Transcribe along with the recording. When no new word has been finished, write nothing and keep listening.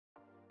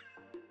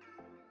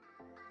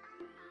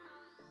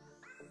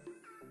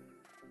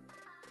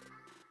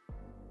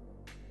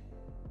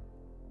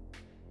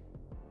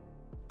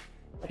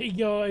Hey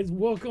guys,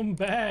 welcome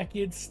back.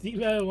 It's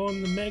Steve-O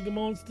on the Mega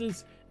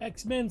Monsters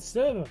Axeman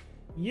server.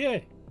 Yeah.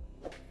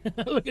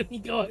 Look at me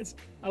guys.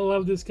 I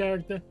love this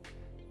character.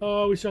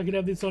 Oh, I wish I could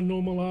have this on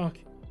normal arc.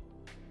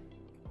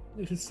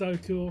 This is so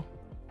cool.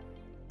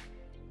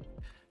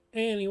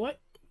 Anyway,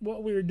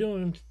 what we're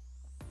doing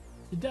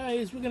today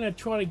is we're going to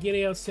try to get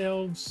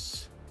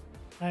ourselves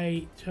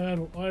a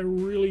turtle. I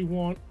really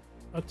want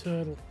a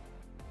turtle.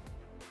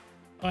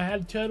 I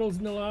had turtles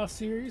in the last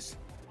series,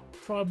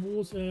 Tribe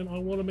Wars, and I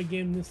want them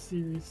again in this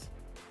series.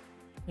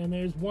 And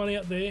there's one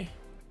out there,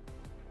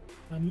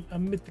 a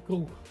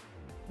mythical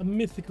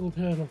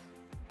turtle.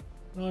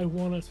 I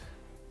want it.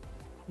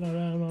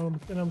 No,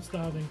 and I'm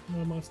starving.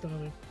 No, am I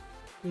starving?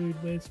 Food,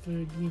 where's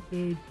food? Give me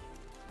food.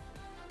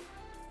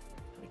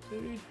 Take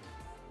food.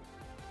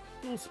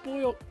 Oh,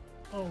 spoiled.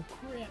 Oh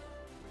crap.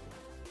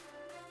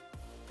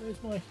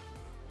 Where's my?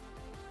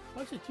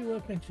 Why is it 2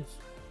 workbenches?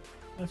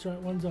 That's right,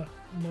 one's a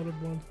modded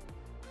one.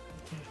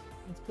 Okay,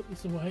 let's put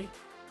this away.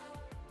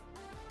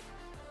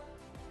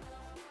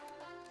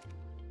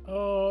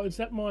 Oh, is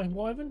that my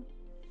wyvern?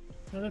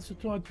 No, that's the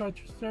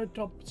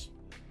Triceratops.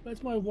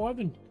 That's my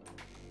wyvern.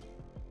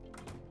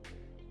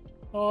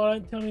 Oh,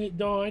 don't tell me it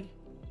died.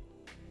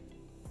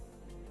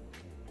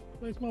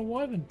 Where's my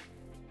wyvern?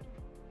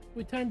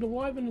 We tamed a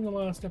wyvern in the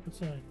last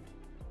episode.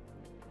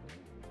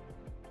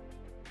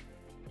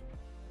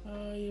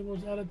 It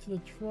was added to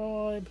the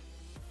tribe.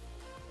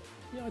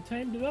 Yeah, I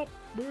tamed it up.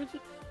 Where is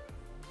it?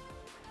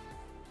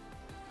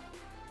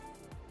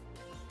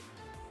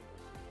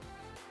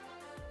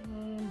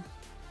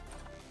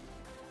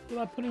 Did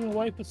I put him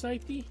away for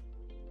safety?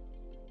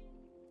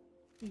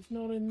 He's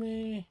not in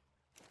there.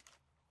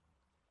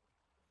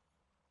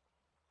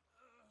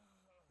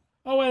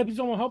 Oh wait, he's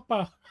on my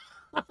hotbar.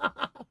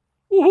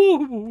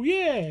 Woohoo!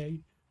 Yeah!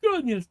 Good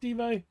on you,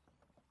 Steve-O.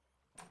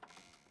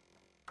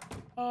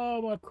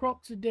 Oh, my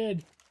crops are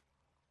dead.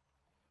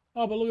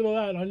 Oh, but look at all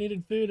that. I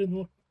needed food and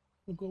look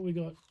what we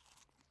got.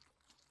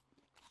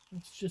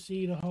 Let's just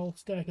eat a whole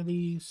stack of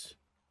these.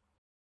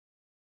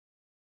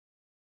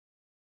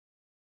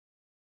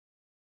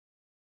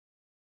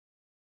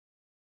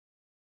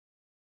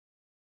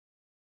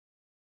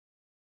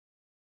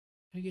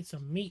 I get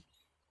some meat.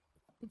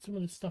 Put some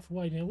of this stuff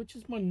away now. Which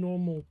is my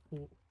normal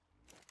pork?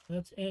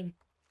 That's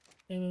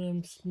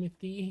M&M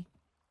Smithy.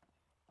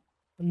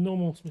 A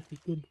normal Smithy.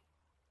 Good.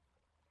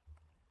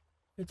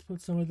 Let's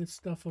put some of this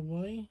stuff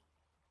away.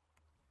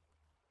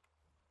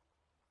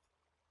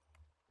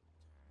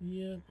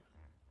 Yeah.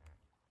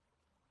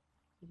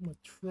 Put my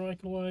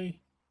trike away.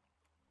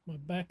 My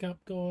backup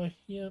guy.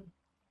 Yep.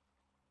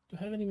 Do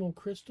I have any more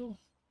crystal?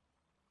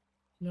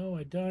 No,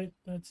 I don't.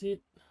 That's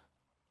it.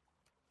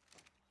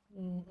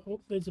 Oh,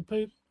 there's a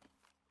poop.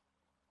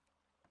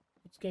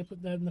 Let's go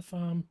put that in the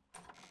farm.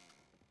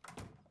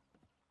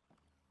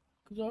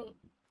 Because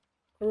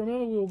I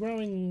remember we were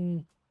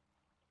growing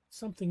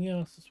something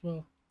else as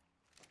well.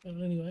 But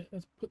anyway,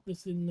 let's put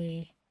this in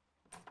there.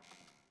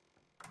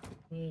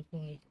 Where's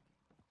my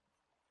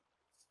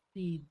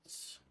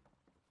seeds?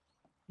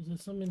 Is there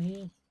some in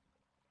here?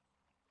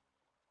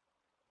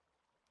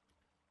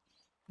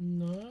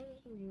 No.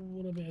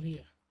 What about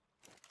here?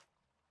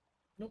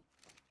 Nope.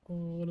 Oh,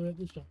 what about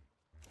this one?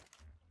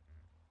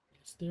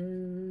 Yes,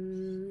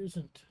 there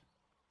isn't.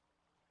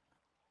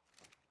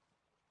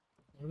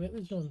 What about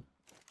this one?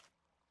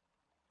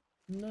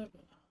 Nope.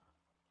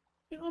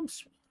 Yeah, I'm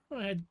sure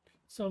I had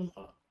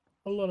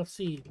a lot of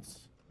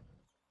seeds.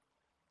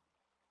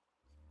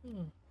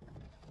 Oh.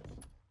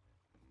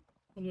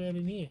 What about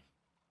in here?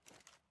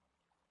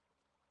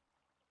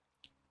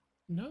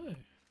 No.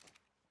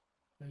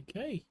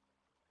 Okay.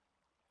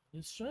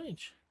 It's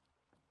strange.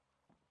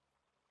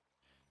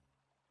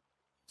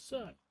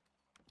 So,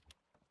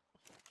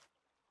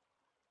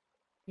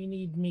 we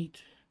need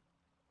meat.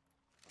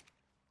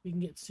 We can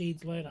get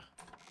seeds later.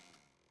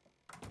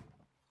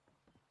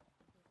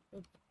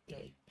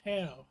 Okay,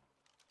 how?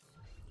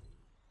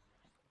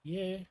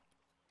 Yeah.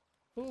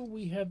 Oh,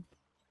 we have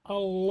a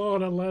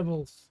lot of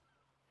levels.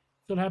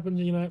 So what happens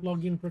when you don't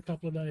log in for a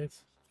couple of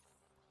days.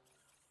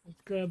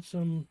 Let's grab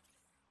some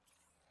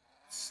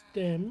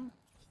stem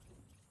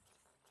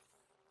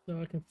so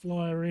I can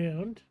fly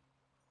around.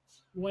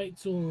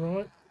 Weight's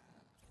alright.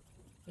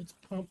 Let's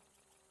pump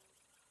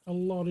a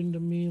lot into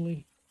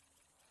melee.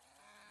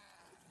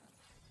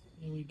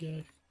 There we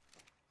go.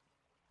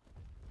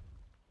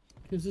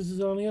 Because this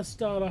is only a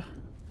starter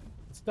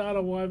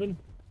wyvern.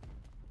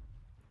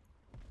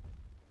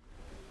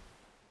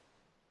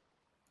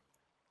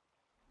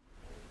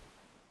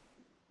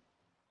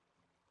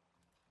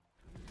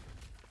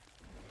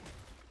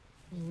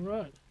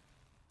 Alright.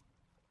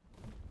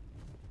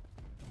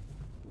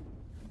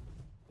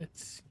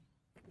 Let's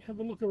have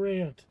a look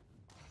around.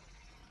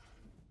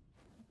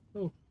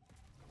 Oh.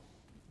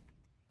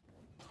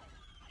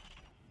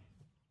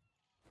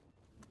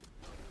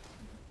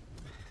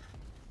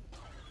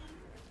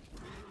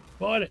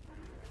 Fight it.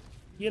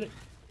 Get it.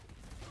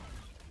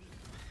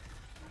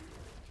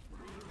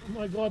 Oh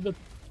my god,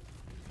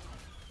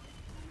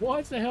 why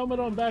is the helmet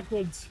on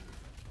backwards?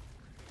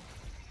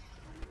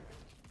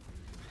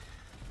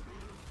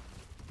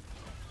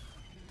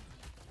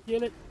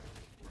 Get it.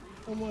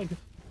 Oh my god.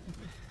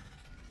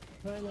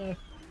 I know.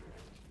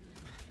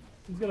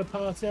 He's gonna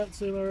pass out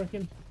soon, I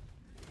reckon.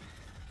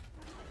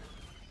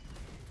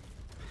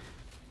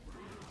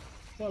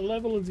 What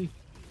level is he?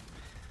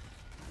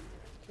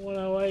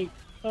 108.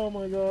 Oh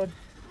my god.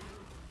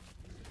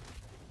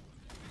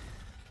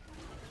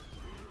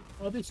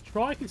 Oh, this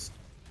trike is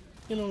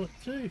in on it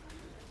too.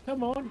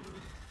 Come on.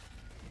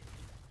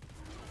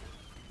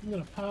 I'm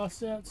gonna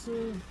pass out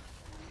soon.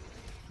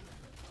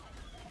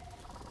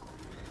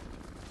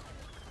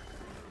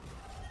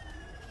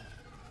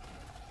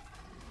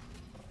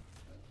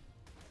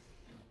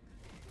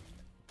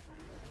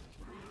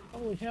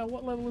 Holy hell,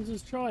 what level is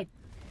this trike?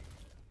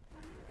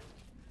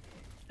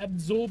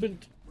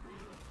 Absorbent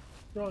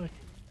trike.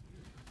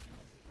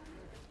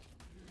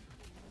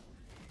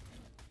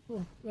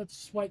 Oh,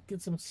 let's wait,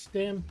 get some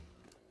stem.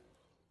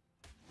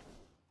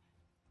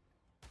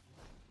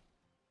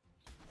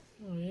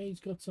 Oh yeah, he's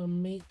got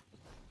some meat.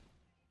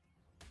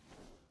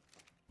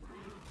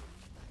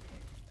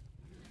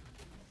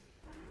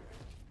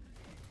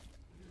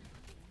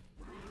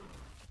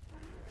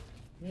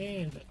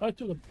 Man, I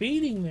took a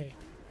beating there.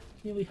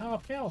 Nearly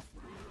half health.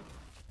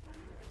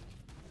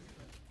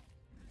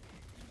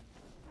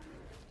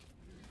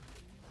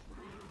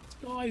 This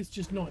guy is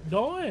just not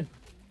dying.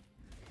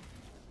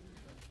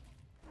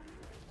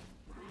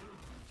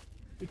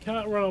 We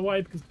can't run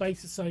away because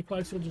base is so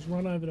close, we'll just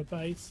run over to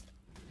base.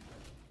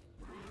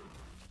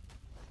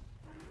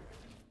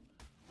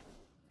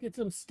 Get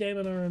some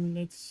stamina and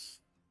let's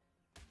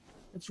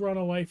run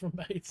away from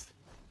base.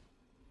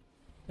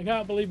 I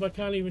can't believe I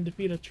can't even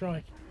defeat a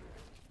trike.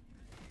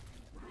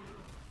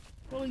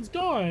 Well, he's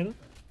dying.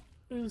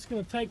 It's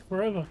going to take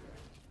forever.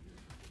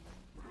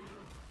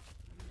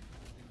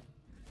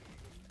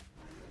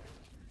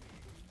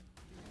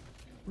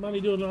 I'm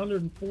only doing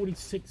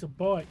 146 a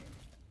bite.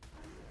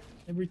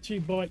 Every 2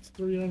 bites,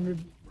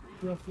 300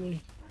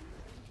 roughly.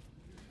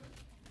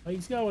 Oh,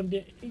 he's going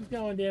down. He's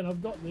going down.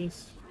 I've got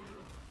this.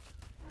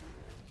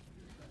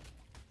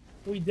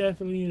 We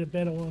definitely need a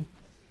better one.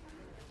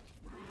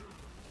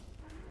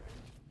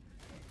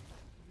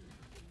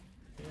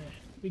 Yeah,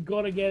 we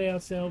got to get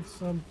ourselves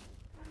some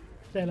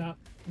set up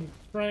with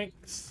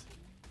cranks.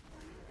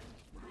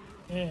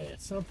 Yeah,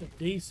 something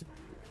decent.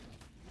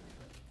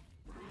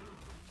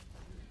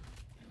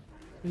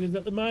 Because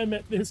at the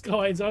moment, this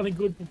guy is only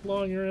good for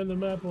flying around the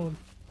map on.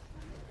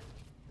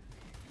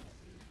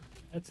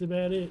 That's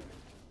about it.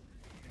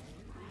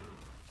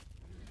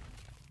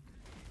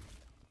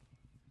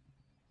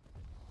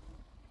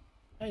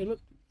 Hey, look.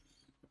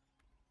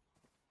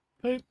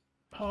 Poop.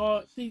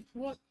 Oh, see,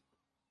 what?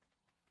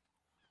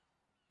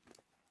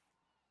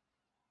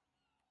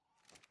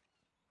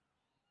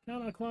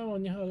 Can't I climb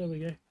on you? Oh, there we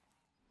go.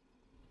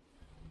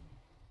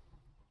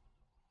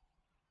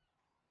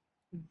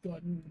 We've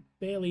gotten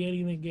barely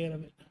anything out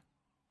of it.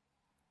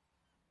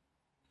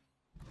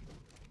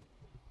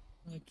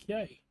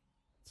 Okay.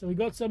 So we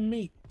got some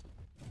meat.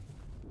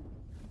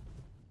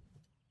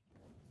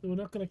 So we're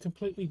not going to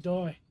completely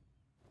die.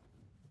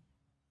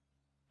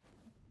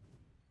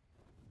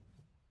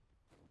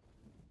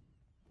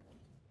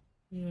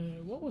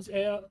 Yeah, what was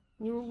our...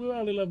 We were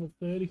only level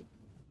 30.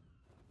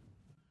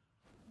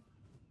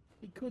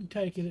 We could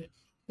take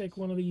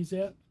one of these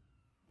out.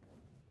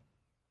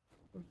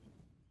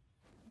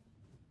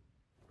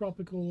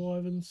 Tropical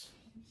wyverns.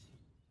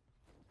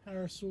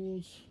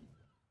 Parasaurs.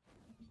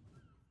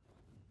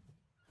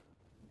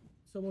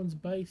 Someone's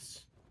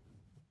base.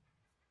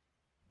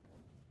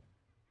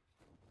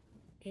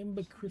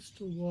 Ember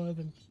crystal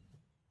wyvern.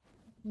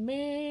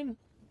 Man!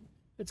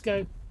 Let's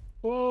go.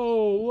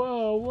 Whoa,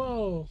 whoa,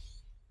 whoa.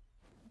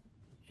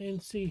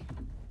 And see.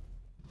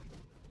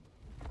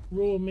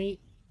 Raw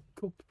meat.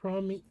 Cooked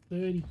prime meat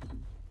 30.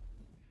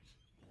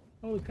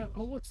 Oh,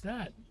 what's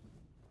that?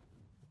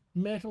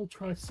 Metal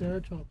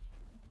triceratops.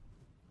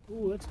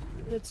 Oh,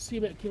 let's see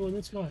about killing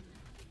this guy.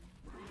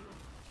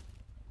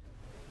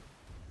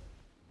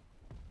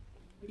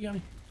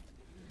 Yummy.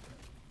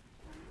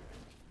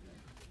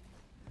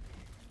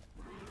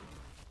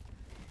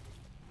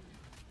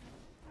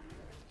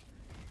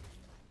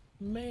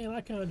 Man,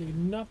 I can't do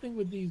nothing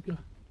with these guys.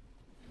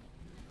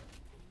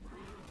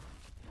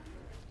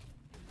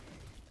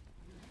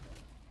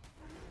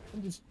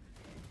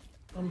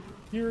 I'm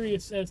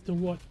curious as to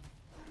what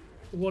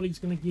he's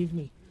going to give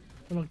me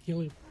when I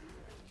kill him.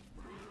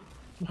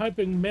 I'm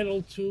hoping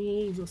metal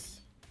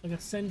tools, like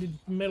a scented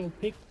metal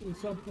pick or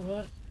something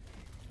like that.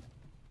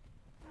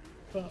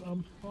 But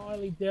I'm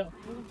highly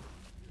doubtful.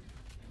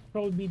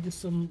 Probably be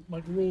just some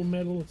like raw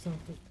metal or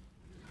something.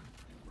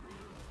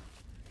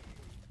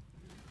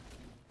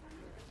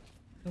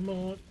 Come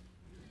on.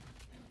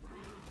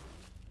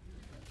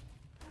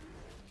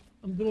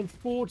 I'm doing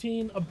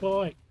 14 a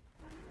bite.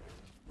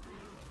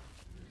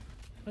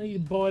 I need to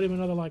bite him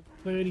another like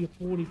 30 or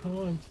 40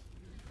 times.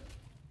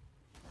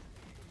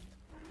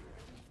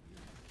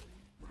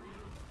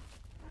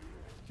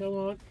 Come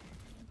on.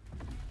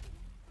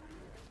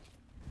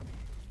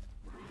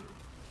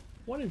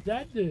 What does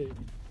that do?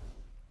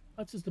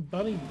 That's just a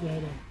bunny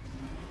going on.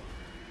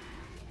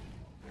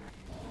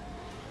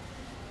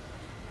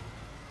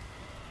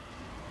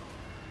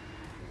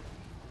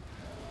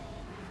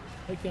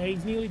 Okay,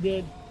 he's nearly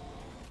dead.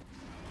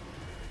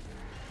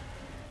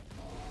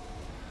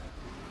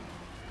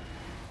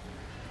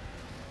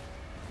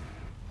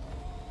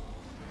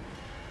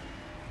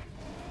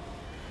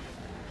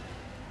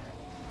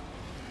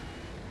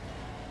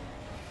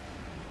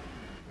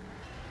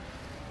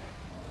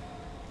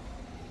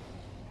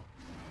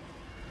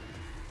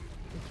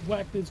 Let's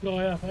whack this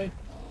guy up, eh?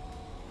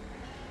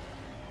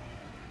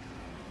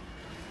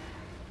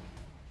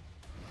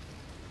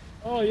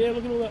 Oh yeah,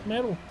 look at all that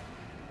metal.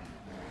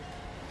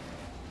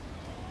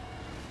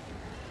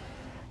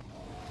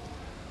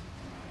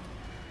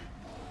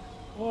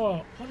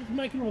 Oh, what is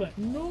making all that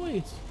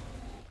noise?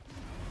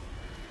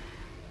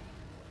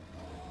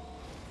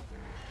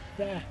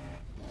 That.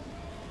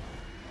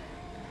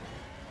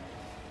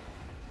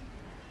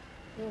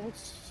 Oh,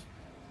 what's...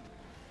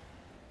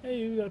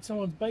 Hey, we got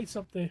someone's base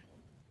up there.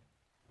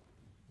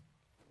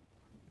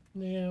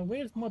 Now,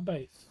 where's my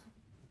base?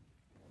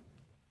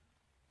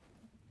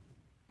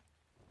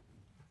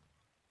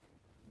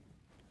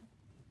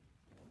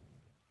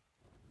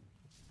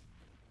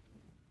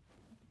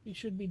 He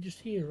should be just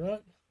here,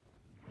 right?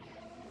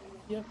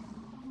 Yep.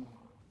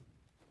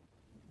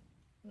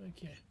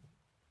 Okay.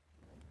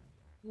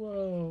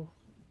 Whoa.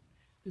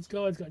 This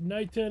guy's got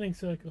no turning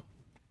circle.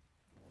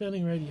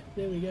 Turning radius.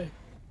 There we go.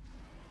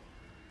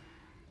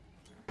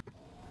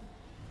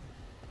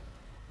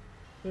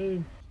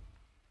 Boom.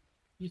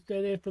 You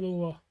stay there for a little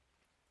while.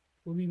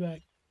 We'll be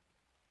back.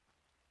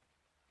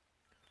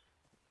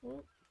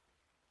 Oh.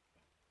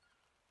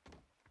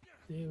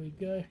 There we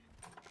go.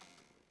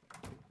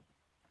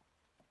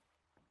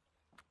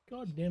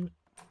 God damn it.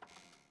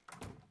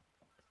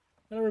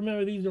 I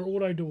remember these are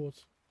auto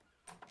doors.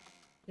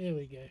 There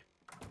we go.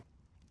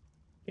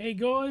 Okay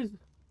guys,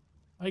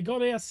 I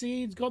got our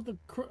seeds, got the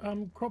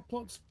crop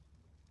plots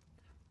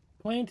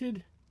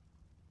planted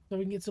so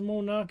we can get some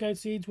more narco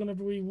seeds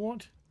whenever we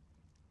want.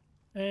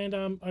 And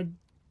I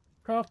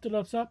crafted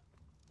us up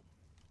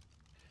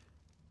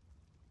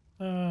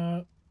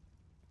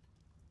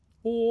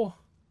four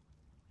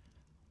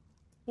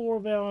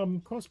of our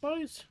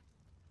crossbows,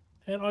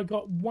 and I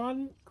got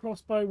one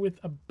crossbow with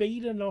a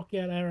beta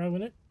knockout arrow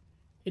in it.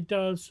 It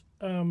does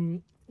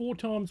 4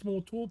 times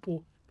more torpor,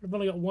 but I've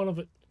only got one of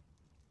it.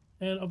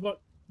 And I've got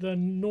the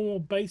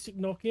normal basic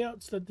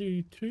knockouts that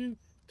do 2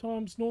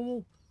 times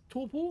normal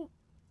torpor,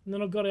 and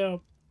then I've got our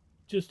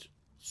just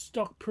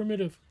stock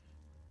primitive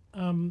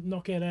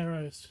knockout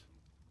arrows.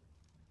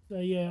 So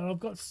yeah, I've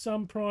got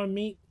some prime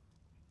meat,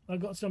 I've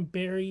got some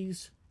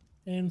berries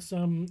and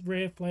some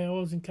rare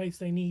flowers in case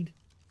they need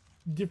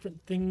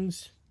different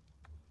things.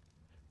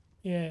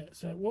 Yeah,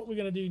 so what we're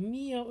going to do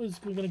now is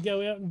we're going to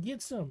go out and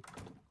get some.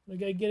 We're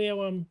going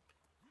to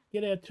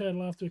get our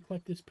turtle after we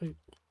collect this poop.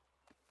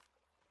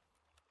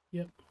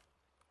 Yep.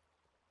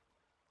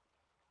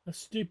 A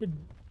stupid,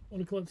 what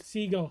do you call it,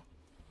 seagull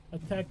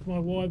attacked my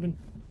wyvern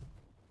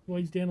while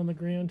he's down on the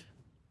ground.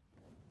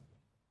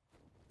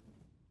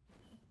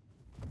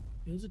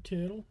 Here's a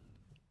turtle,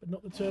 but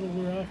not the turtle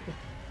we're after.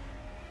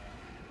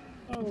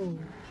 Oh.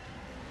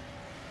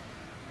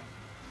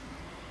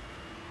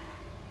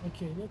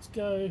 Okay, let's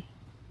go.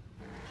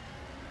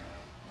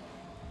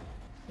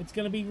 It's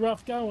going to be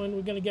rough going.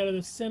 We're going to go to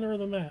the center of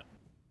the map.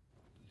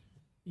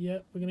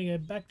 Yep, we're going to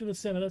go back to the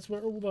center. That's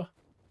where all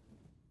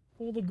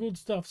the good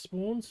stuff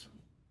spawns.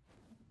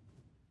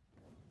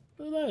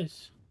 Look at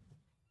those.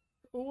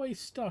 They're always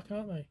stuck,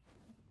 aren't they?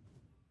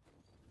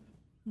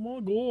 My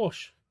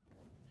gosh.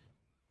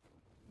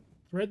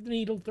 Thread the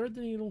needle, thread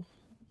the needle.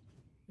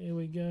 There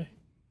we go.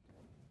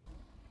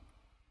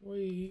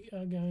 We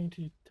are going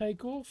to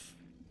take off.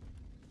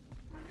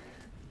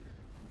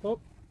 Oh,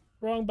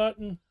 wrong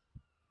button.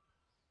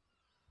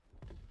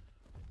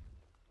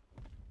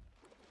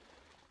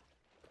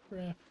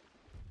 Crap.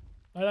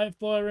 I don't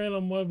fly around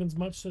on wyverns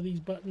much, so these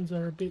buttons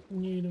are a bit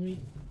new to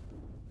me.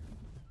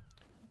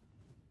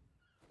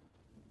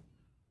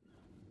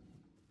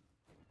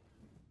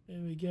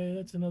 There we go,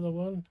 that's another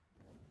one.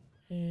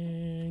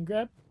 And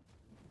grab.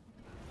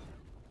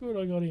 Good,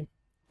 I got him.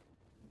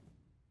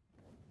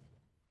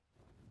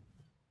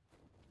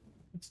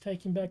 Let's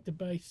take him back to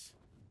base,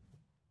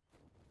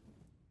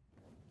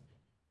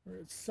 where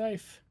it's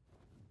safe.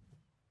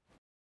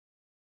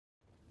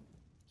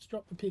 Let's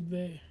drop the pig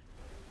there.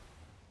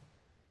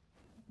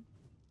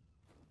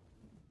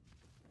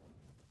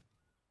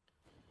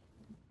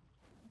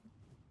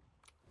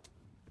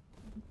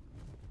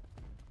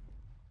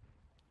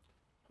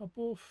 Hop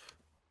off.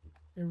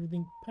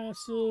 Everything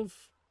passive.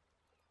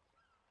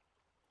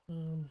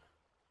 And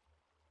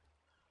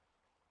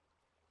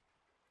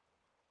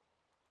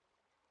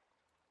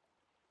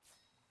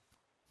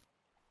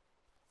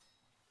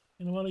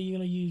what are you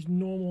going to use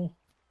normal?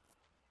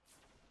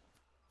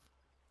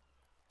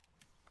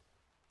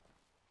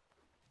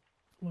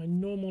 My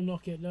normal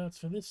knockout darts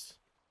for this.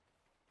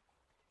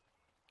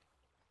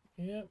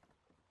 Yep.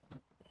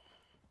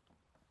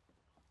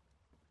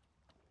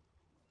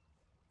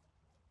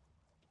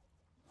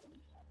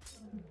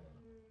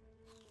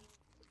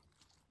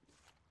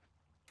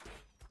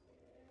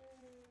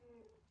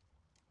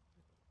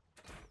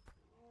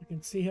 You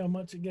can see how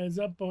much it goes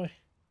up by.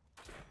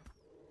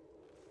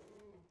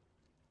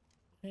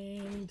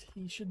 And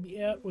he should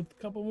be out with a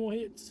couple more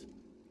hits.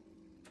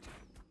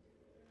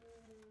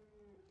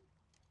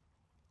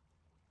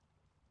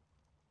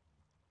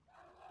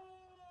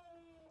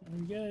 There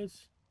he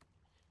goes.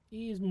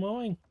 He is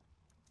mine.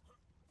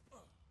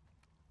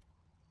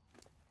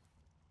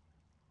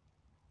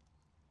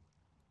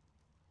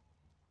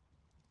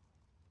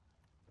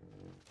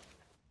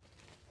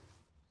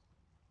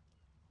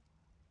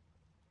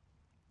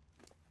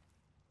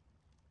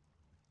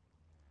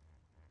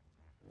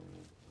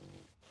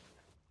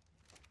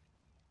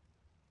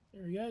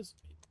 There he goes.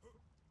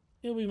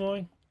 He'll be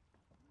mine.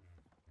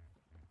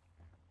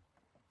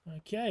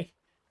 Okay,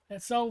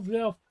 that solves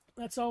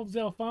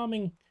our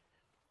farming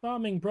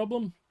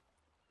problem.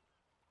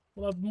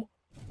 We'll have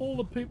all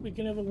the poop we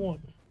can ever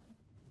want.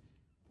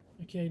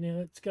 Okay, now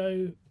let's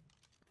go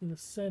to the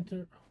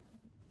center.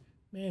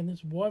 Man,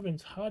 this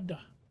wyvern's hard to.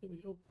 There we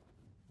go.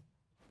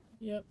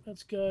 Yep,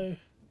 let's go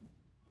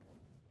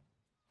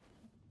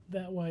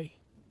that way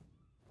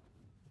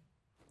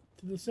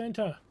to the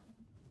center.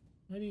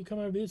 Maybe you come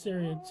over this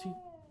area and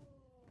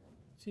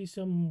see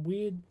some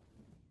weird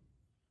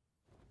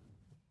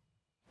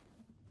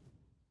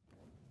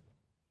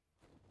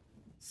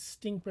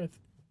stink breath.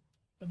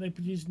 But they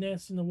produce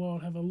nests in the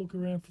wild. Have a look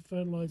around for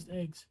fertilized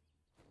eggs.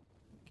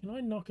 Can I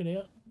knock it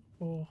out?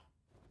 Or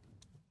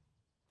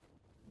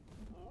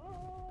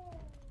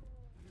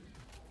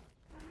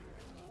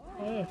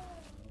oh.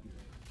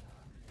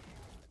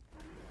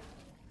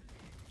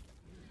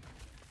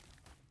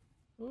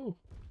 Oh.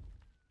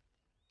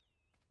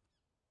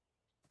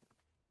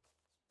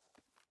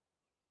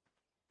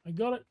 I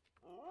got it.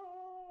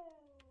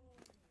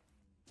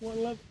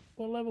 What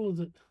level is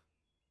it?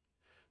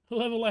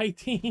 Level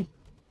 18.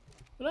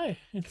 But hey,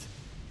 it's...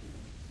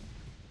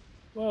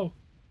 Whoa.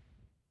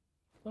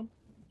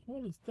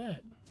 What is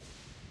that?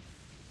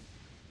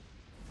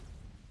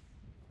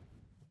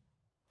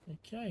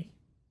 Okay.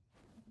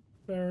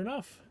 Fair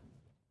enough.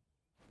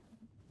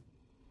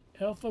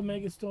 Alpha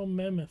Megastorm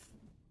Mammoth.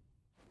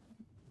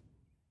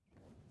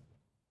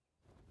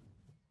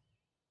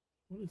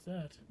 What is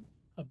that?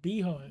 A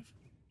beehive.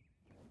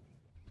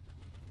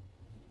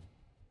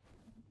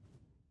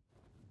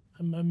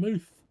 A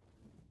mammoth.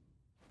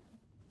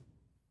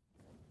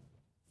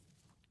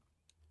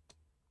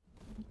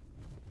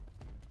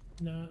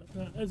 No,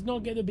 let's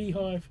not get the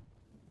beehive.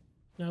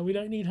 No, we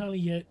don't need honey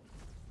yet.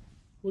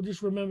 We'll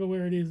just remember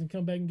where it is and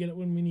come back and get it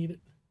when we need it.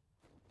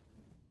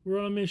 We're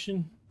on a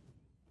mission.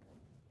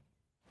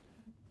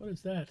 What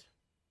is that?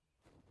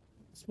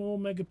 Small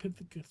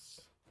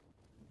Megapithecus.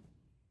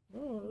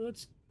 Oh,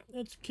 let's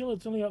kill it.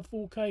 It's only got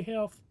 4k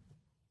health.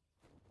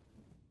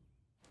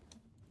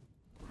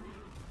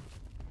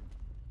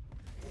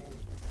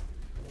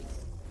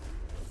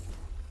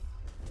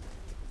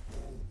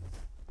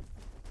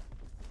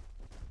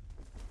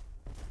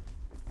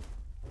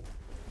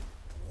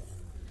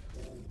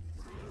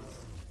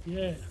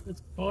 Yeah,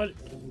 let's fight it.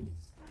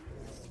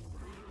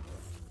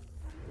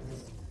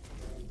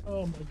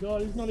 Oh my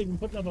god, he's not even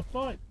putting up a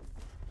fight.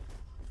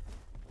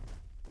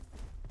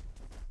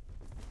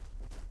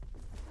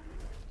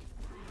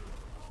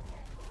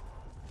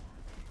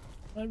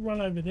 I'd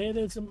run over there.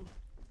 There's some...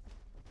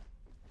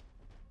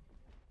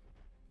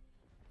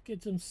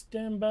 Get some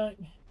stem back.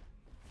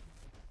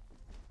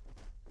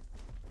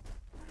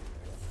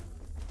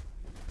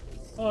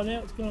 Oh, now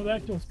it's coming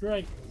back to us.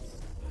 Great.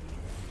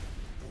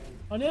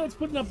 Oh, now it's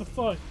putting up a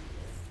fight.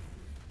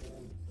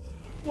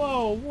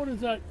 Whoa, what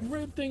is that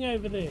red thing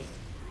over there?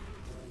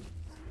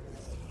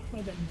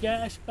 Like that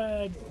gas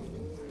bag.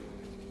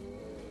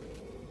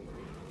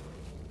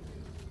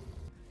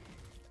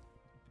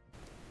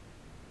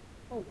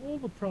 Oh, all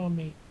the prawn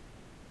meat.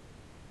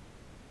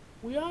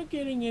 We aren't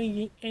getting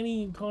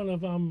any kind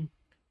of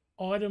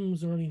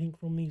items or anything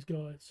from these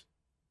guys.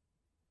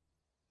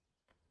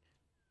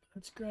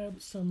 Let's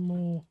grab some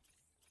more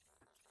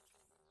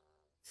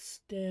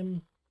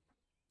stem.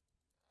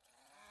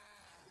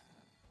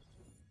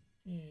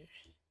 Yeah.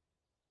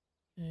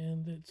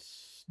 And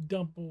let's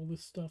dump all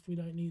this stuff. We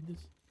don't need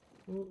this.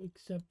 Oh,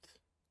 except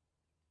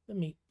the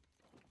meat.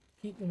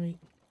 Keep the meat.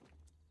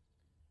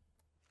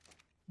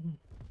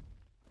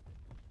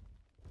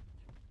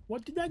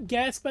 What did that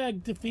gas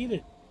bag defeat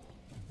it?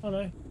 Oh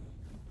no.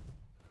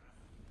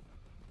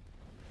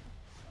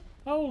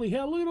 Holy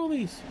hell, look at all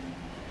these.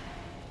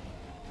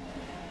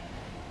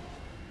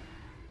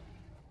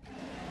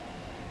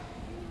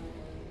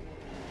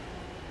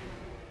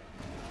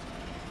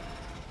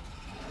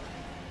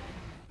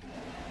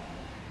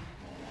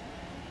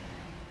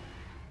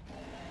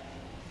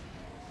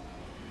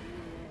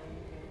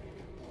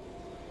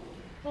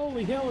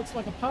 Holy hell, it's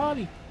like a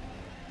party.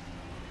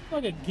 It's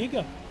like a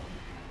giga.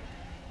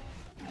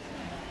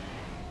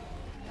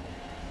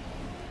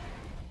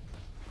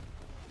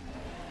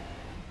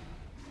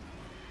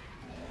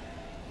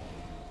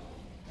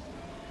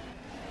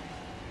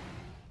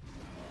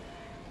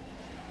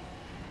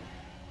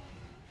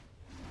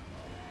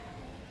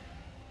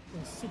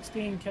 There's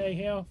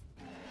 16k health.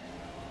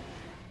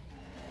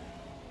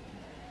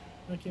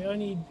 Okay, I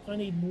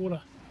need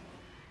water.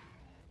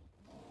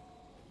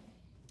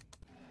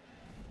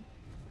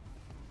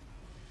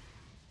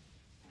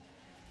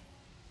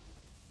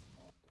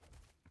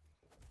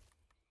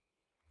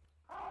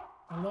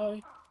 Hello?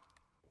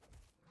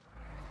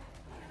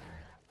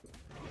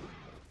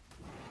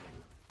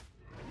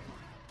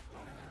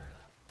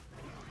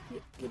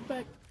 Get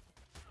back.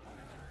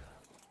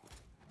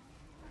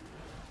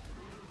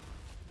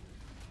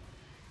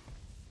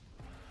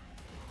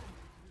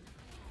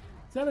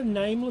 Is that a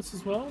nameless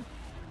as well?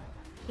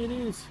 It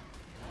is.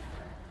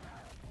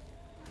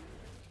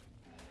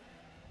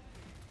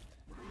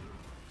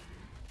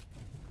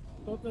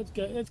 Oh, let's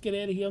go. Let's get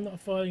out of here. I'm not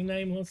fighting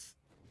nameless.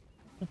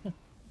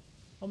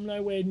 I'm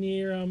nowhere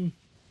near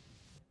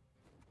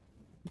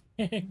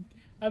I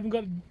haven't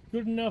got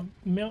good enough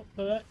mount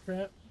for that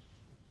crap.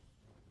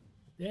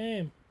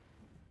 Damn.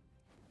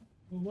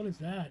 Well, what is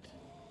that?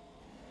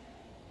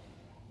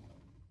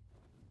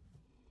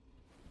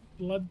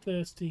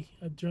 Bloodthirsty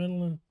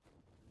adrenaline.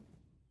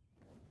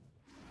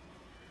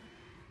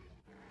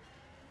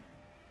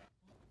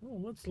 Oh,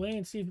 let's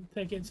land, see if we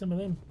can take out some of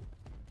them.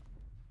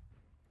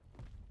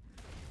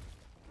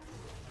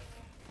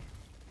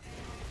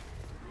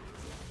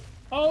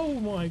 Oh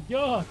my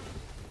god!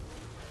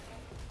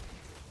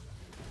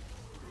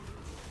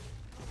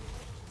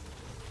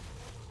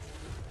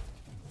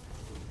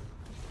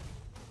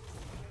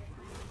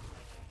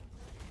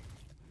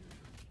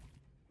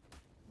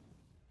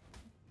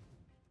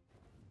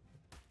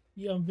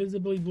 Yeah, I'm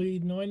visibly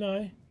bleeding, I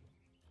know.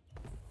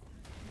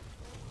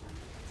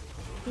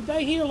 Did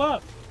they heal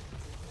up?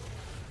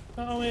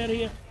 Oh, I'm out of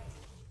here.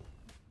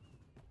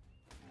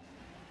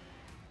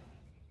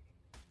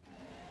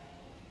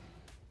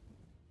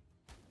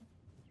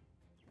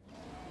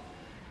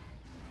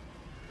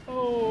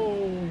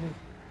 Oh.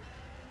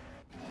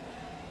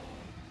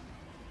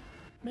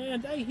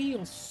 Man, they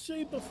heal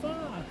super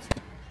fast.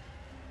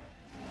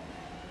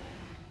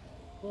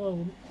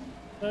 Whoa,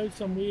 those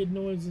some weird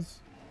noises.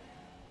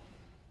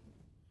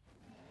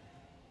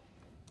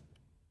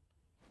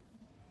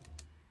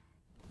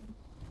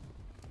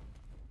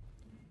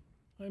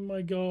 Oh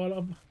my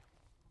god,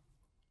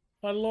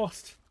 I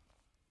lost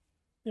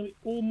nearly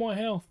all my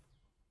health.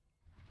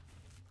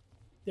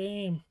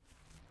 Damn.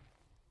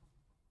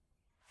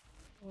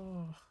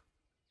 Oh,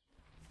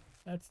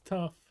 that's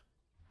tough.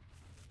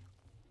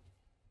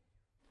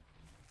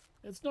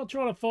 Let's not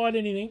try to fight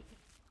anything,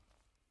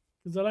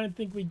 because I don't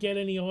think we get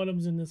any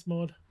items in this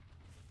mod.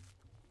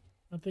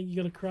 I think you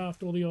got to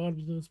craft all the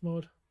items in this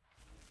mod.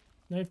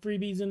 No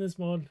freebies in this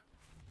mod.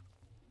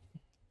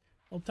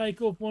 I'll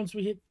take off once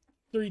we hit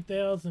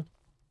 3,000.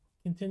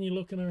 Continue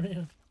looking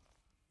around.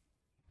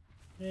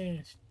 Man,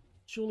 it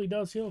surely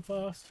does heal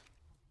fast.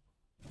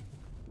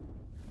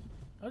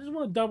 I just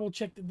want to double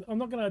check that I'm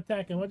not going to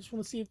attack them. I just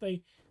want to see if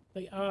they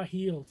are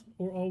healed,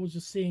 or I was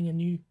just seeing a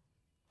new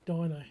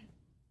dino.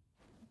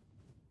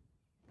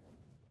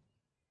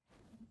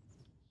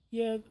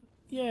 Yeah,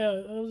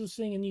 I was just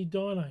seeing a new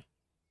dino.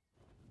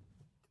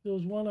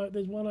 There's one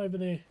over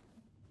there.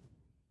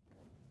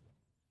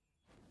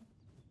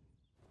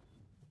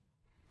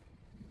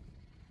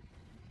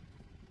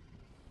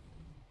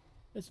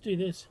 Let's do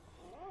this.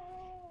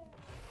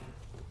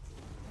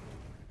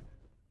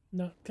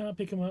 No, can't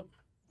pick him up.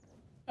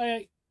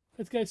 Alright,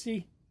 let's go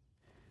see.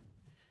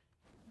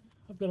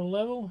 I've got a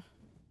level.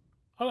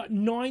 I got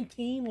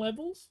 19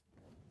 levels?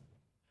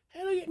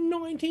 How did I get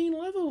 19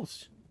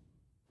 levels?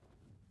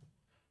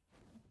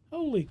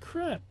 Holy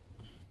crap.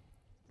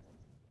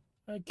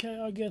 Okay,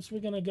 I guess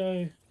we're gonna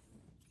go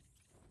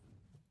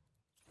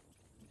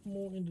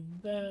more into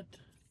that.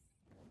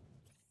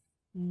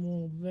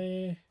 More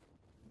there.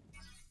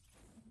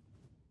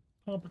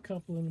 Pump a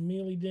couple of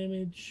melee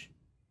damage.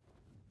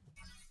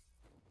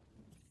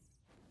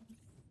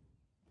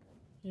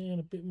 And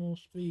a bit more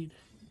speed.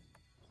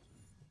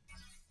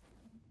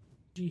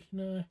 Gee,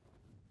 no.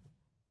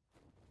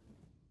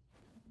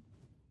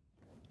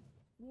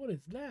 What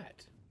is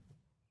that?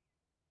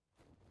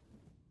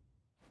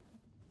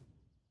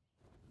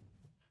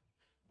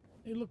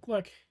 They look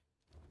like...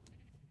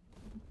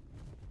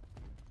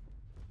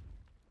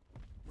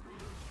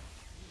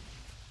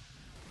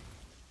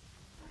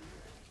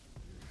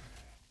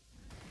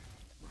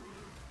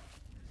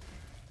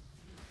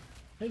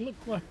 They look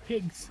like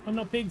pigs. I'm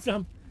not pigs,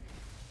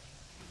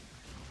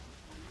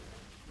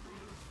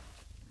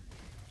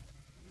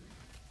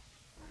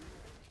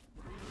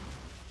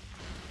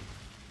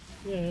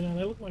 Yeah, no,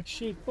 they look like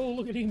sheep. Oh,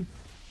 look at him.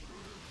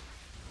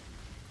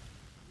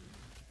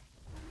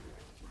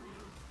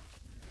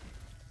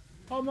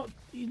 Oh,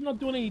 he's not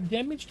doing any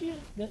damage to you?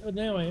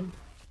 Now I am.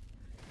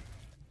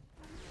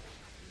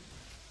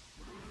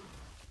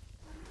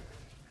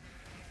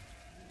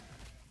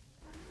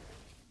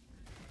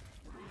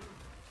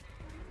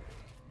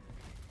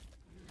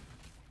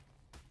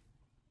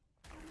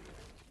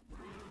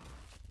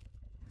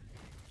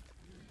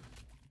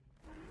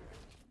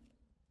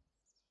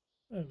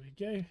 There we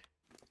go.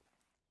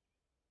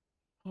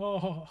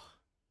 Oh,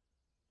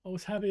 I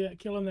was happy about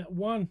killing that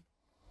one.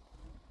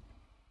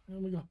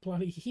 And we got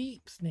bloody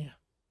heaps now.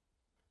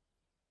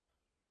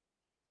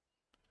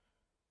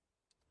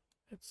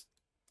 Let's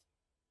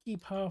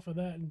keep half of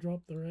that and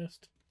drop the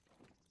rest.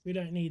 We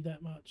don't need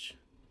that much.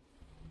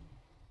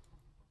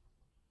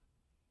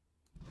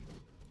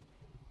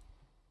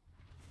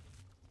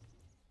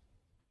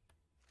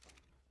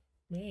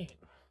 Man.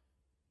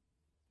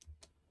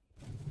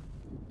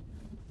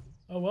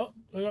 Oh well,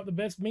 I got the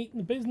best meat in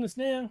the business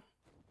now.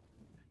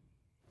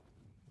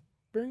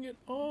 Bring it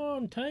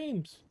on,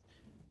 tames.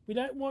 We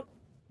don't want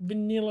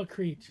vanilla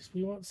creatures.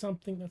 We want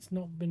something that's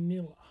not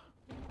vanilla.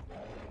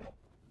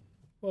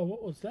 Well,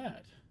 what was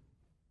that?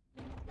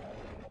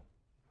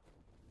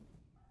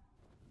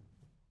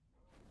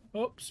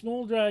 Oh,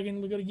 small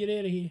dragon. We got to get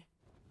out of here.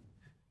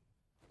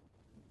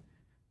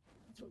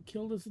 That's what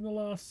killed us in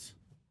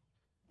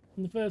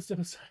the first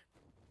episode.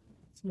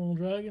 Small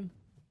dragon.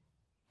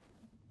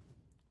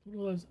 Look at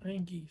all those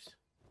Ankies.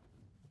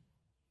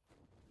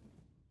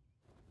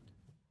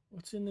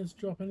 What's in this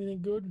drop?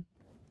 Anything good?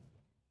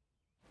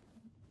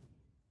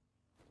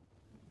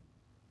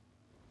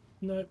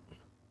 Nope.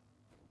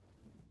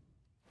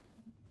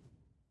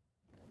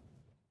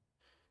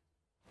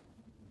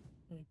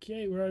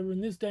 Okay, we're over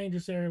in this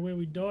dangerous area where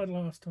we died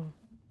last time.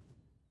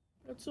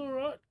 That's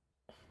alright.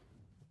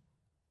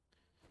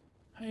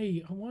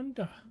 Hey, I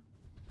wonder.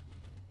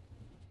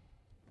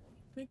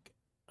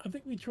 I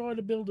think we try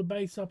to build a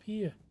base up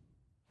here.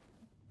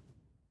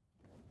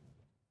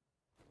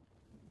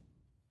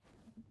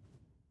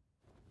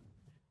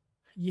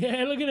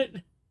 Yeah, look at it.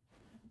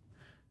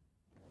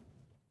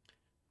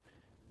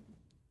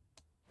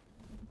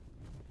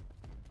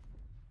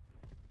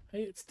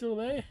 Hey, it's still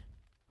there.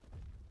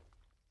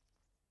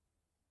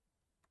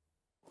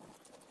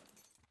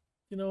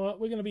 You know what?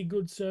 We're going to be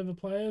good server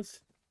players.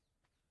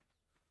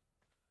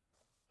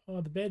 Oh,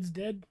 the bed's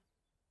dead.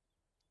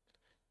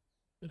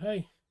 But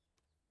hey,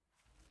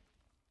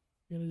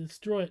 we're going to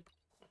destroy it.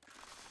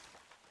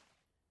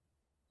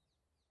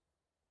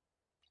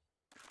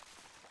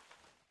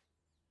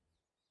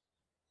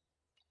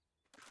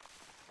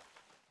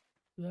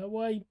 That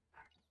way,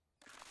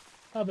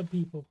 other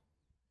people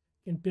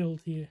can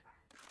build here.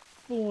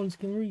 Spawns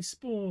can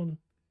respawn.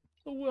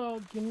 The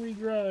world can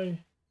regrow.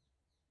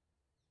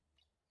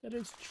 That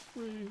is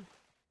true.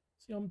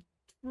 See, I'm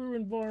true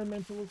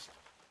environmentalist.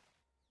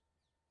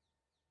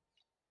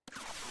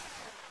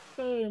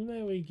 Boom,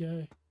 there we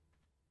go.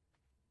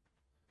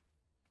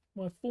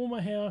 My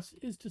former house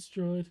is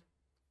destroyed.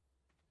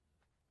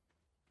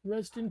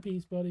 Rest in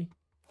peace, buddy.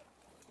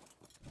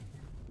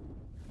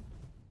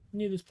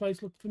 Knew this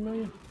place looked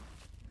familiar.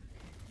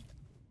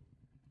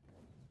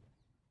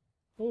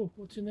 Oh,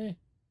 what's in there?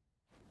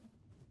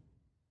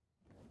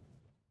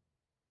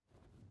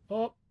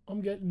 Oh,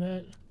 I'm getting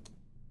that.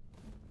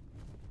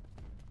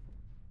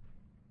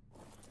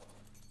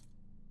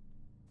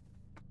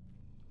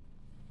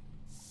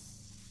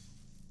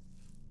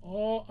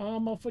 Oh,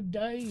 armor for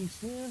days,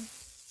 man.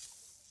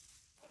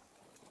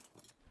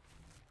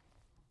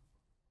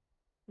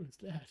 What is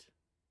that?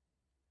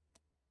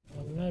 I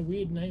don't know,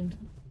 weird named.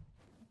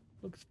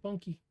 Looks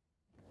funky.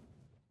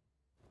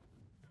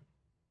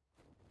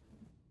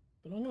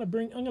 But I'm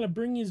gonna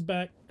bring his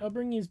back. I'll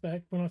bring his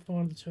back when I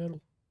find the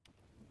turtle.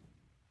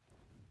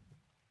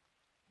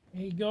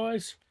 Hey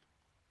guys,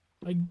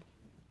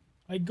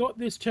 I got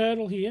this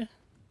turtle here.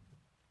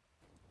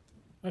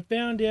 I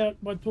found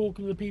out by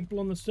talking to the people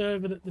on the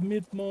server that the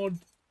myth mod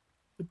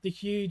with the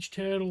huge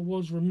turtle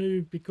was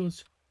removed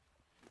because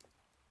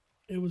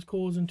it was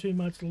causing too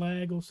much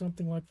lag or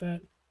something like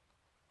that.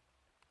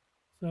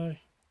 So,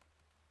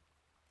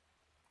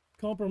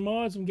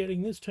 compromise, I'm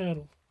getting this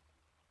turtle.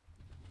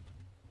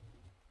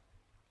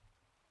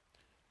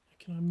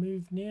 Can I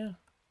move now?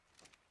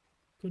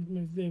 Couldn't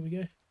move, there we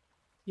go.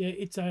 Yeah,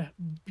 it's a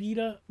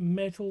beta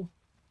metal.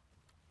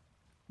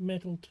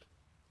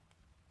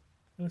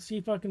 Let's see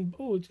if I can...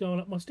 Oh, it's going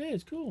up my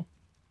stairs. Cool.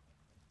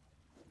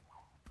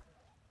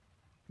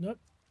 Nope.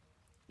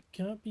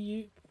 Can't be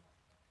you.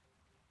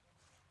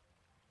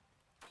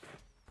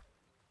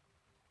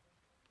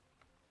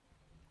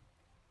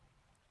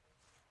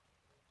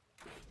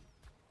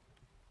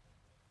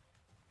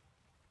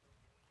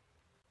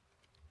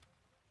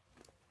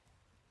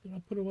 Did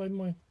I put away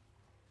my...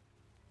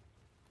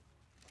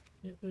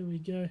 Yep, there we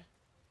go.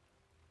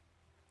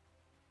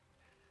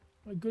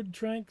 My good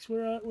Tranks,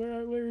 where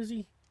is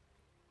he?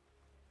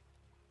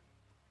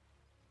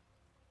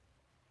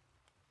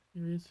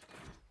 Here he is.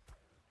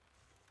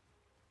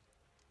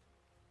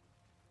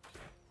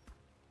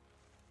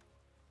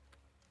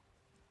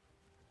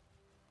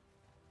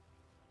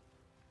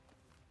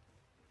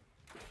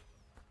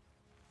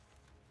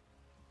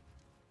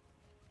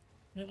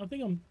 And I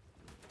think I'm...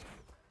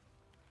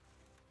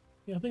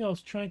 Yeah, I think I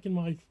was tranking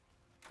my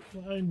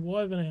own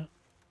wyvern out.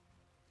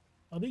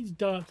 Oh, these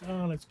darts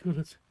aren't as good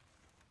as...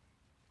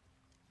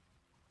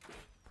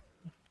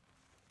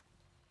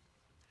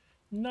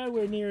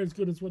 Nowhere near as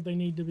good as what they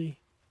need to be.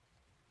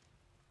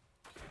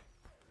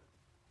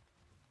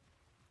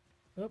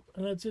 Oh,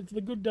 and that's it for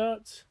the good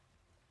darts.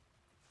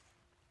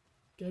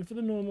 Go for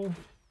the normal.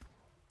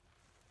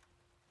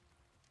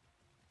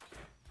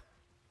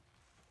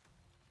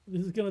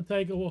 This is gonna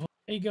take a while.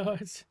 Hey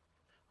guys,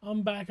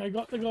 I'm back. I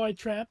got the guy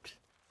trapped.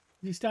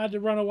 He started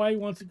to run away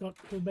once it got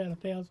to about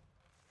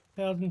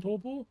 1,000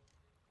 torpor.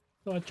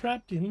 So I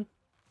trapped him,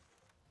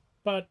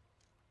 but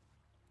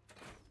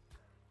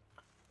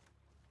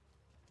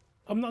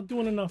I'm not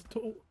doing enough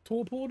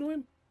torpor to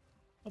him.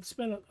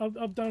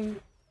 I've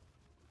done.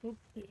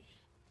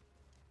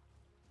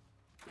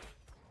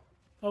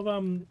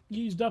 I've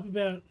used up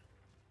about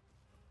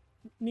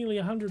nearly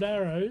 100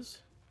 arrows.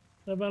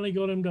 I've only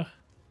got him to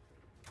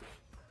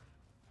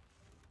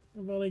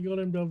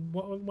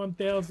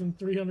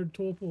 1,300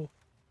 torpor.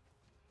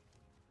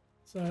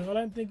 So I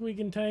don't think we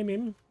can tame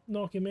him,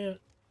 knock him out,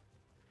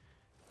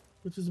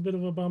 which is a bit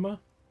of a bummer.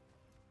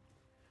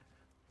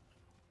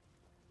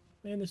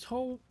 Man, this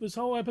whole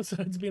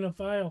episode's been a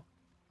fail.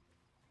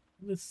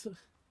 This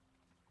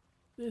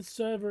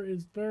server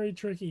is very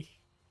tricky.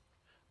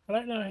 I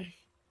don't know.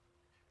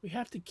 We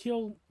have to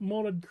kill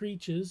modded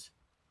creatures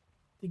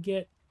to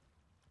get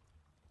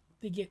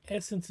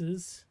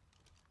essences,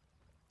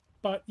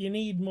 but you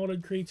need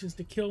modded creatures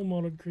to kill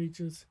modded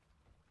creatures.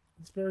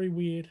 It's very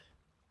weird.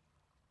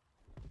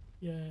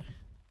 Yeah.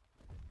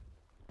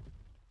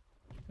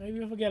 Maybe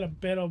if I get a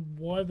better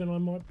wyvern, I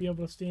might be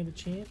able to stand a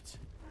chance.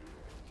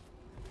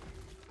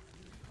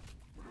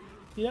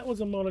 See, that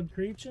was a modded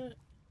creature,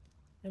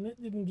 and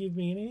it didn't give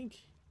me anything.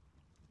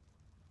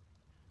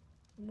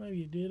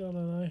 Maybe it did, I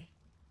don't know.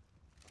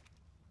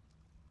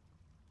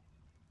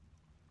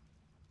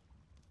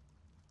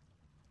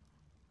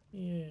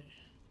 Yeah.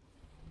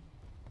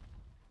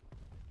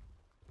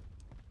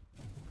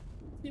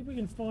 See if we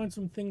can find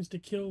some things to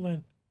kill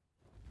then.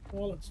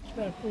 While it's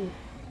trapped. Oh.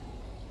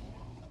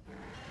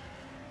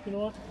 You know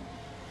what?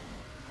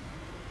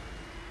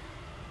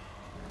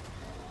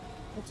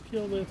 Let's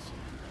kill this.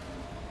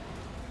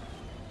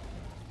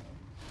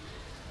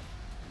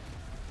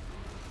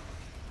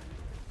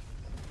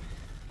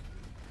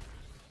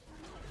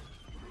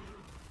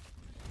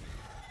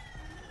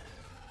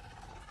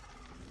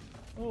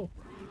 Oh.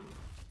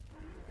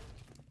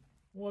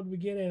 What did we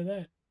get out of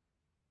that?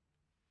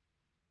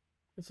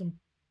 Got some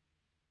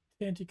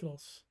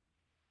tentacles.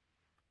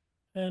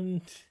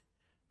 And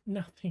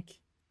nothing.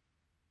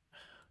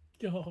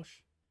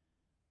 Gosh.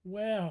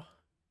 Wow.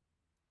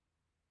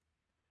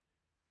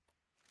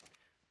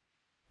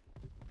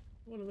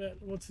 What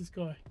about, what's this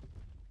guy?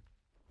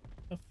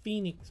 A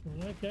phoenix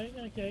one. Okay,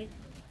 okay.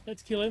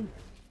 Let's kill him.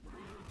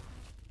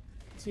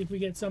 See if we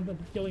get something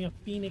for killing a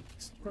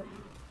phoenix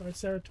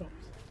triceratops.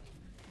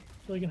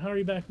 So we can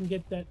hurry back and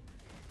get that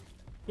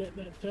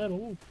turtle.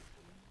 Ooh.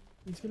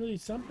 He's gonna do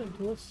something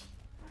to us.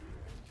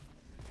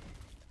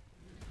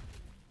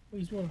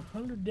 He's doing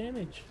 100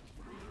 damage.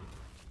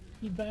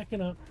 Keep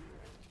backing up.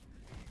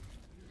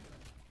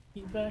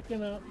 Keep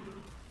backing up.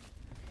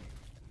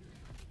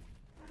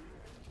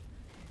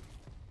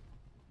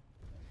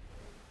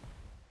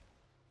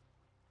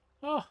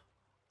 Oh!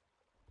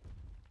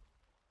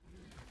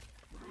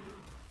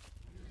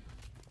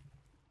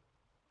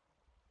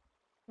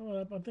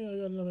 Oh, I think I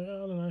got another,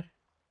 I don't know.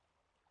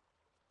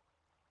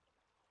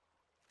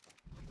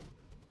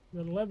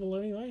 Got a level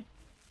anyway.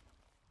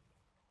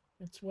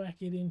 Let's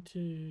whack it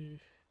into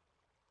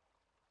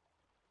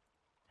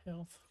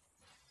health.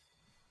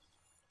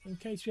 In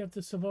case you have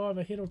to survive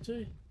a hit or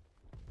two.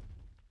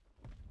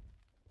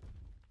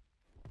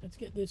 Let's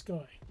get this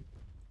guy.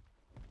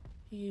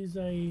 He is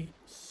a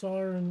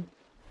siren.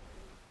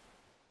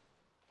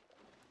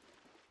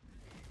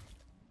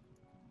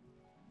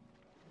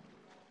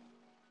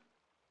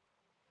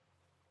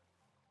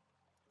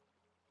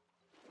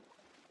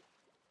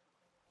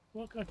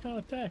 Look, I can't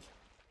attack.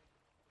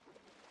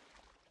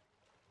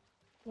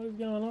 What is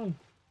going on?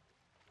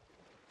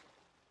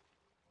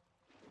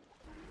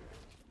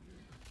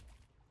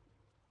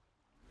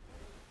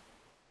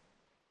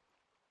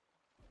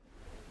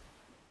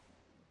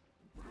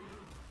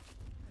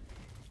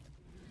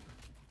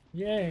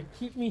 Yeah,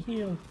 keep me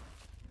healed.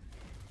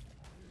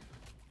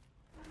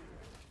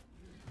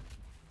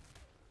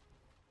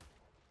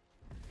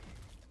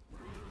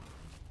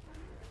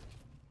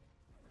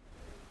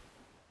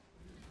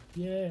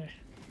 Yeah.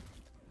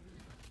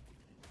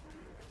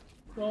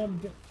 Oh,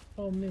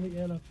 I'm nearly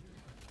out of.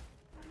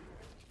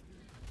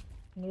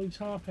 At least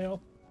half health.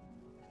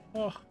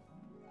 Oh,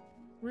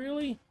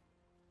 really?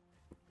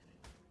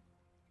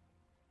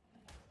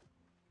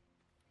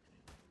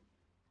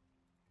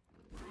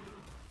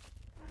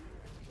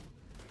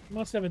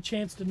 Must have a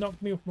chance to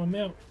knock me off my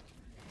mount.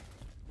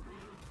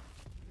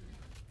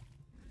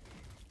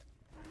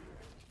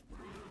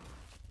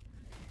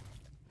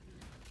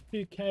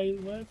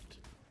 $2K left.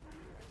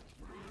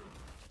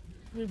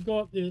 We've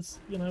got this,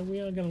 you know, we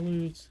aren't going to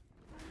lose.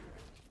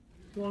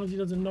 As long as he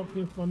doesn't knock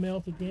me off my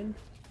mouth again.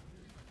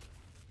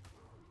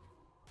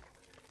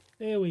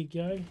 There we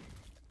go.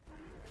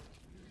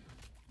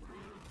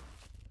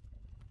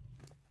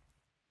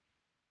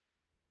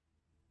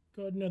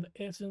 Got another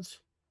essence.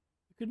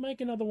 We could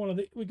make another one of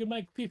the. We could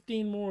make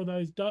 15 more of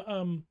those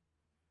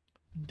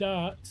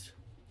darts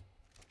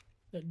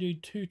that do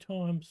 2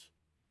 times.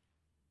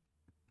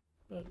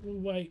 But we'll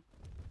wait.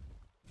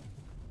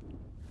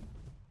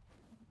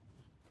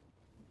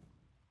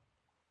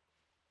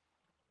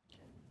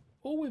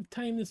 all we've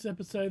tamed this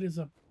episode is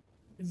a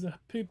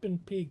pooping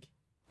pig.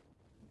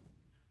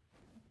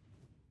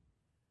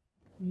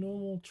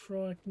 Normal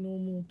trike,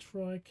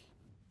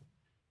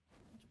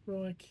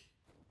 trike,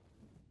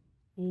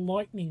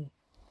 lightning.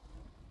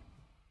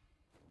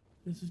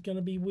 This is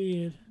gonna be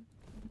weird.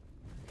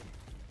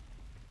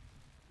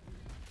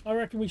 I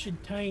reckon we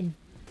should tame.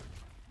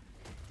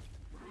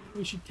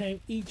 We should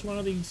tame each one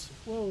of these.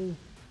 Whoa.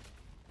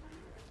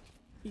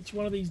 Each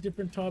one of these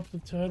different types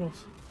of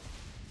turtles.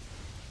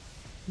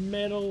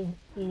 Metal,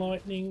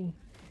 lightning.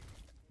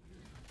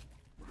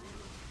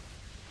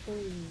 Oh.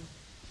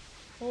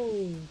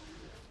 Oh.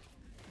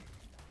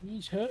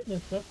 He's hurting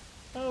us, but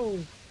oh.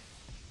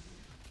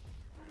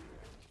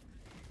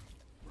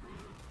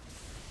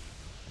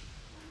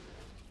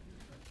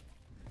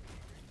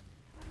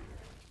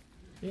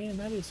 Damn,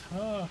 that is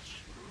harsh.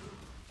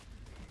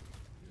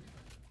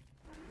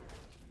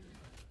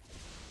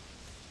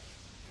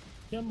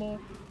 Come on.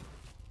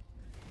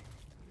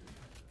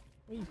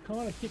 He's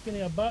kind of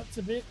kicking our butts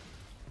a bit.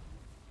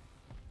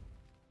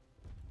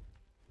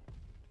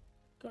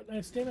 Got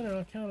no stamina,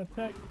 I can't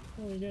attack.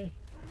 There we go.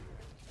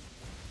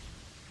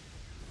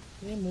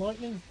 Damn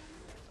lightning.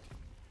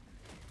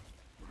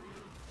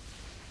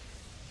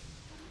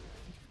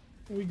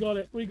 We got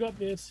it. We got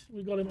this.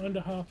 We got him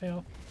under half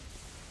health.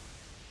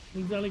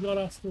 He's only got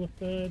us to a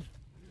third.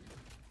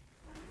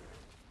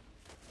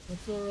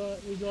 That's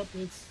alright. We got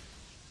this.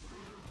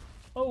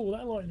 Oh,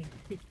 that lightning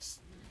kicks.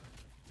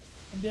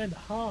 I'm down to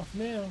half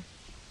now.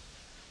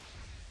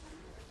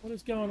 What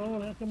is going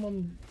on? How come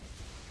I'm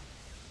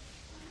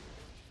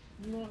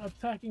not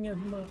attacking as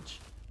much?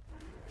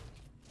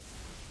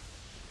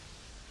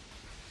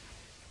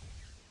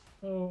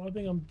 Oh, I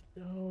think I'm...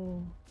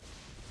 Oh.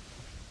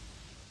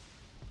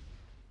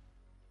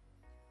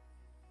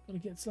 Gotta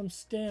get some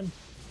stem.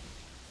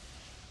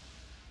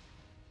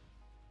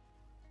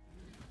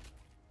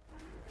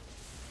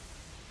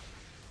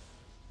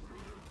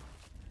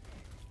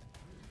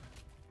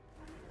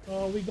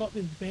 Oh, we got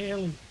this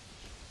barely.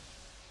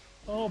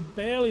 Oh,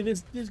 barely.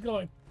 This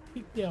guy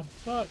kicked our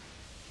butt.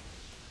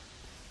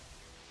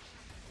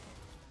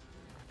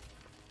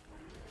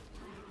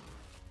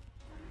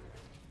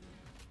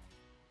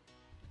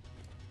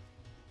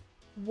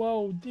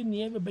 Whoa, didn't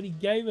he ever? But he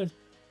gave us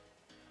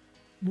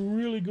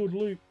really good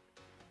loot.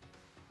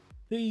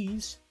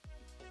 These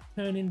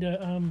turn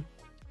into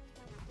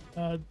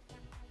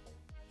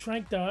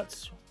trank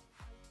darts.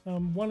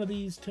 One of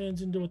these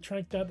turns into a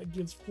trank dart that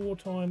gives 4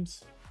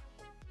 times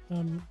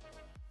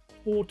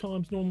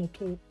normal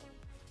torque.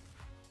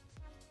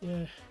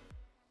 Yeah.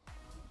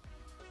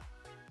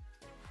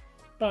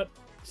 But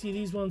see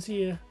these ones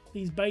here,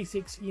 these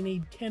basics, you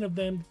need 10 of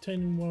them to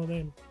turn in one of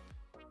them.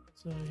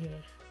 So yeah.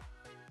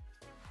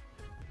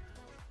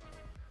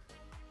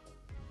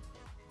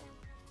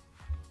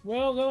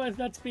 Well guys,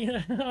 that's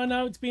been I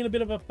know it's been a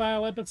bit of a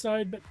fail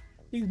episode, but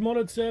these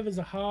modded servers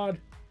are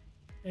hard.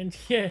 And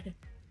yeah,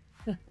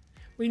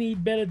 we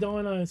need better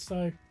dinos, so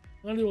I'm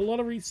going to do a lot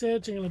of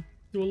research, I'm going to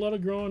do a lot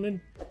of grinding,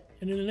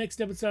 and in the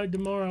next episode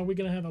tomorrow we're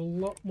going to have a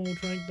lot more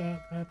trank dart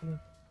happening.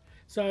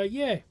 So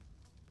yeah,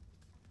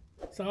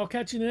 so I'll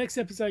catch you in the next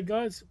episode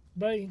guys,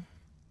 bye.